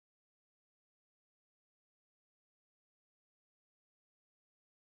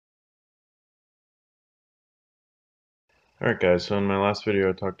Alright guys, so in my last video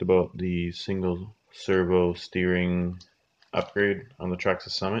I talked about the single servo steering upgrade on the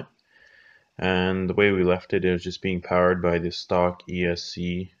Traxxas Summit, and the way we left it is just being powered by the stock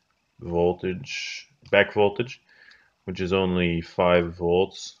ESC voltage, back voltage, which is only 5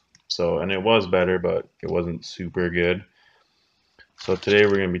 volts. And it was better, but it wasn't super good. So today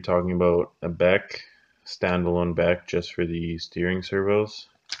we're going to be talking about a BEC, standalone BEC just for the steering servos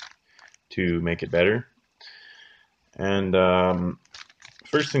to make it better. And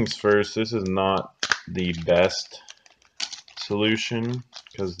first things first, this is not the best solution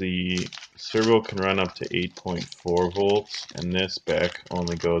because the servo can run up to 8.4 volts and this BEC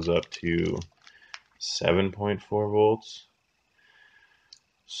only goes up to 7.4 volts.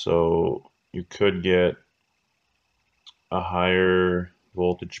 So you could get a higher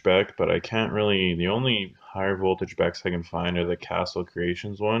voltage BEC, but I can't really, the only higher voltage BECs I can find are the Castle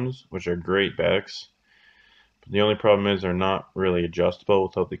Creations ones, which are great BECs. But the only problem is they're not really adjustable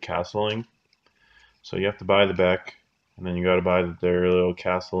without the castling. So you have to buy the BEC, and then you got to buy their little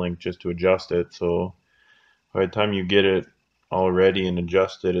castle link just to adjust it. So by the time you get it all ready and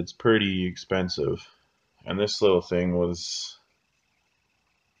adjusted, it's pretty expensive. And this little thing was,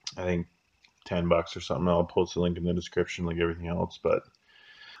 I think, 10 bucks or something. I'll post a link in the description like everything else. But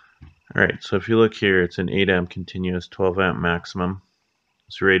alright, so if you look here, it's an 8 amp continuous, 12 amp maximum.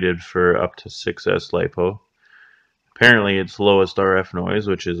 It's rated for up to 6S LiPo. Apparently it's lowest RF noise,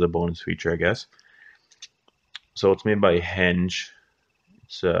 which is a bonus feature, I guess. So it's made by Henge.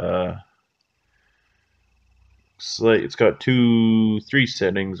 It's got three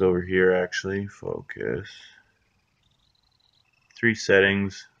settings over here actually. Focus. 3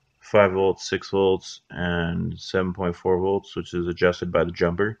 settings: 5 volts, 6 volts, and 7.4 volts, which is adjusted by the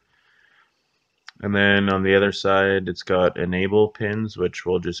jumper. And then on the other side, it's got enable pins, which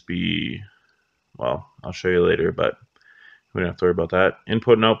will just be, well, I'll show you later, but we don't have to worry about that.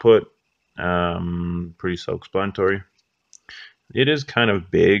 Input and output, pretty self-explanatory. It is kind of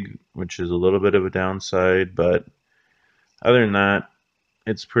big, which is a little bit of a downside, but other than that,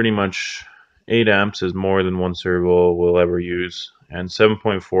 it's pretty much 8 amps is more than one servo will ever use, and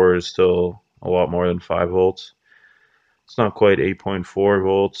 7.4 is still a lot more than 5 volts. It's not quite 8.4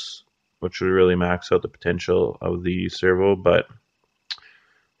 volts, which would really max out the potential of the servo, but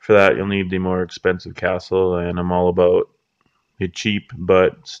for that you'll need the more expensive castle, and I'm all about the cheap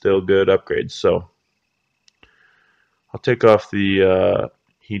but still good upgrades. So I'll take off the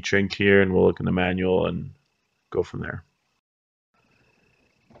heat shrink here and we'll look in the manual and go from there.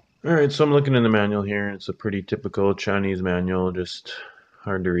 Alright, so I'm looking in the manual here. It's a pretty typical Chinese manual, just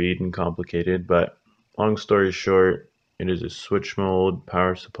hard to read and complicated, but long story short, it is a switch mode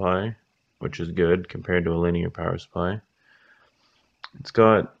power supply, which is good compared to a linear power supply. It's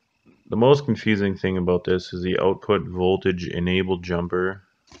got, the most confusing thing about this is the output voltage enable jumper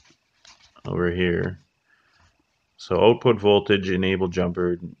over here. So output voltage enable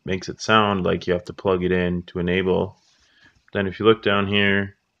jumper makes it sound like you have to plug it in to enable. Then if you look down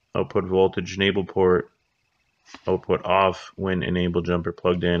here, output voltage enable port, output off when enable jumper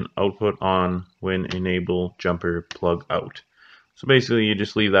plugged in, output on when enable jumper plug out. So basically you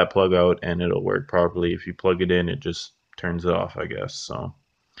just leave that plug out and it'll work properly. If you plug it in, it just turns it off, I guess. So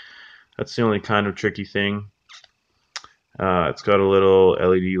that's the only kind of tricky thing. It's got a little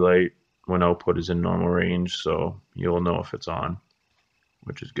LED light when output is in normal range, so you'll know if it's on,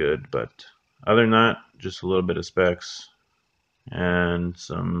 which is good. But other than that, just a little bit of specs and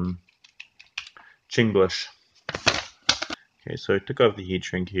some Chinglish. Okay, so I took off the heat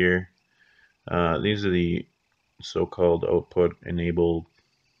shrink here. These are the so-called output enabled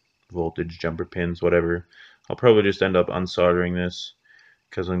voltage jumper pins, whatever. I'll probably just end up unsoldering this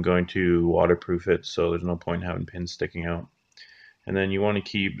because I'm going to waterproof it, so there's no point in having pins sticking out. And then you want to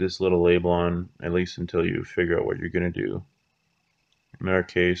keep this little label on at least until you figure out what you're going to do. In our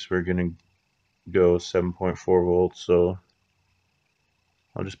case, we're going to go 7.4 volts, so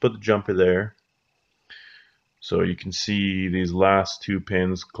I'll just put the jumper there. So you can see these last 2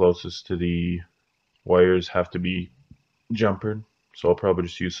 pins closest to the wires have to be jumpered. So I'll probably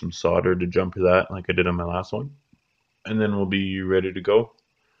just use some solder to jumper that like I did on my last one. And then we'll be ready to go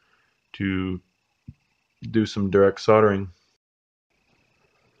to do some direct soldering.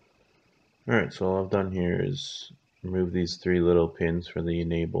 Alright, so all I've done here is remove these 3 little pins for the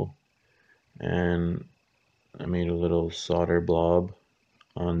enable. And I made a little solder blob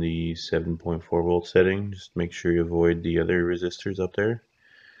on the 7.4 volt setting. Just make sure you avoid the other resistors up there.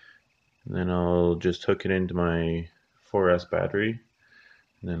 And then I'll just hook it into my 4S battery.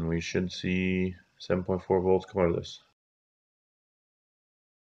 And then we should see 7.4 volts come out of this.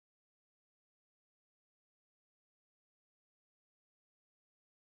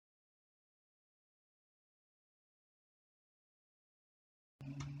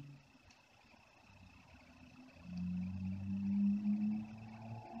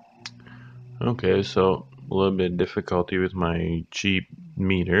 Okay, so a little bit of difficulty with my cheap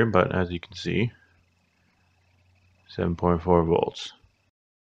meter, but as you can see, 7.4 volts.